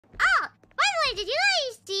did you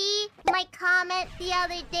guys see my comment the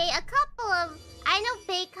other day? A couple of... I know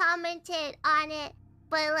Faye commented on it,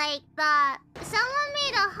 but like someone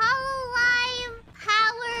made a Hololive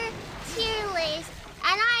power tier list,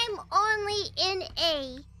 and I'm only in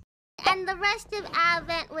A. And the rest of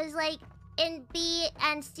Advent was like in B,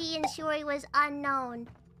 and C and Shiori was unknown,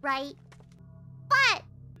 right? But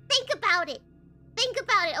think about it. Think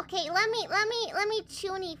about it. Okay, let me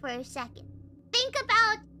tune for a second. Think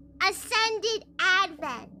about Ascended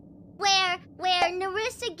Advent, where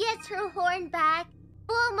Nerissa gets her horn back,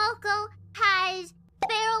 FUWAMOCO has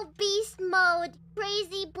feral beast mode,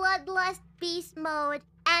 crazy bloodlust beast mode,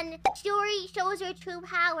 and Shiori shows her true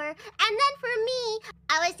power. And then for me,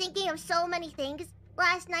 I was thinking of so many things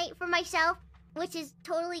last night for myself, which is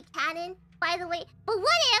totally canon, by the way. But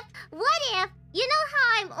what if, you know how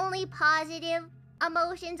I'm only positive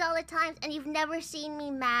emotions all the time and you've never seen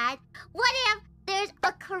me mad? What if there's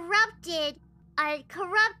a corrupted,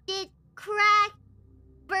 cracked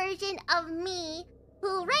version of me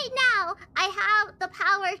who right now I have the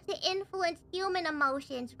power to influence human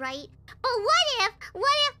emotions, right? But what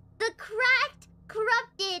if the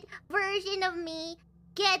corrupted version of me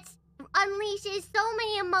unleashes so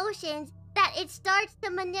many emotions that it starts to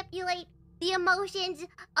manipulate the emotions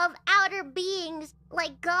of outer beings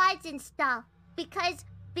like gods and stuff? Because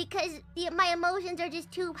my emotions are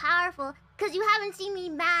just too powerful. Because you haven't seen me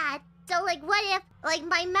mad. So like, what if like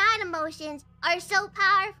my mad emotions are so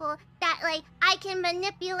powerful that like I can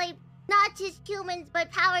manipulate not just humans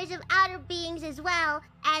but powers of outer beings as well?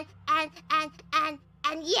 And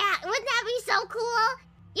yeah, wouldn't that be so cool?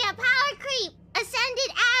 Yeah, power creep, Ascended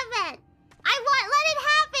Advent. Let it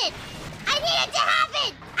happen. I need it to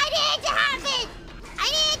happen. I need it to happen. I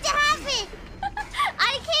need it to happen.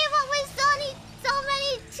 I came up with so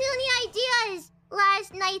many tuny ideas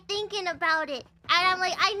last night thinking about it. And I'm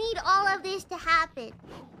like, I need all of this to happen.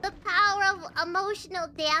 The power of emotional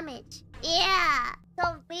damage. Yeah.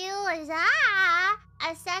 So Bijou is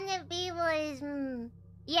Ascended Bijou is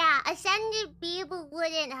yeah, Ascended Bijou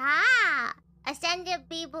wouldn't Ascended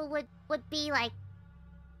Bijou would be like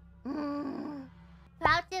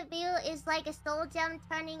Corrupted Bijou is like a soul gem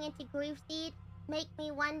turning into grief seed. Make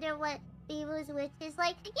me wonder what Bijou's witch is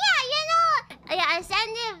like. Yeah, you know. Yeah,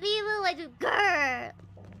 Ascended Bijou would grrr.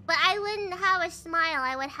 But I wouldn't have a smile,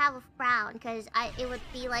 I would have a frown, because it would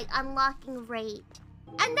be like unlocking rage.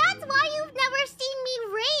 And that's why you've never seen me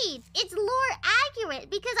rage. It's lore accurate,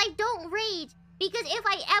 because I don't rage. Because if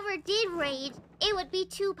I ever did rage, it would be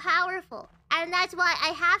too powerful. And that's why I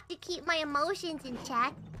have to keep my emotions in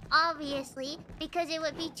check, obviously, because it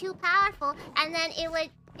would be too powerful. And then it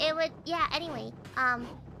would, yeah, anyway. I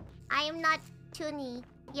am not Toonie.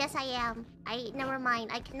 Yes, I am. Never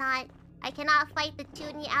mind. I cannot fight the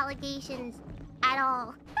Toonie allegations at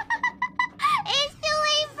all.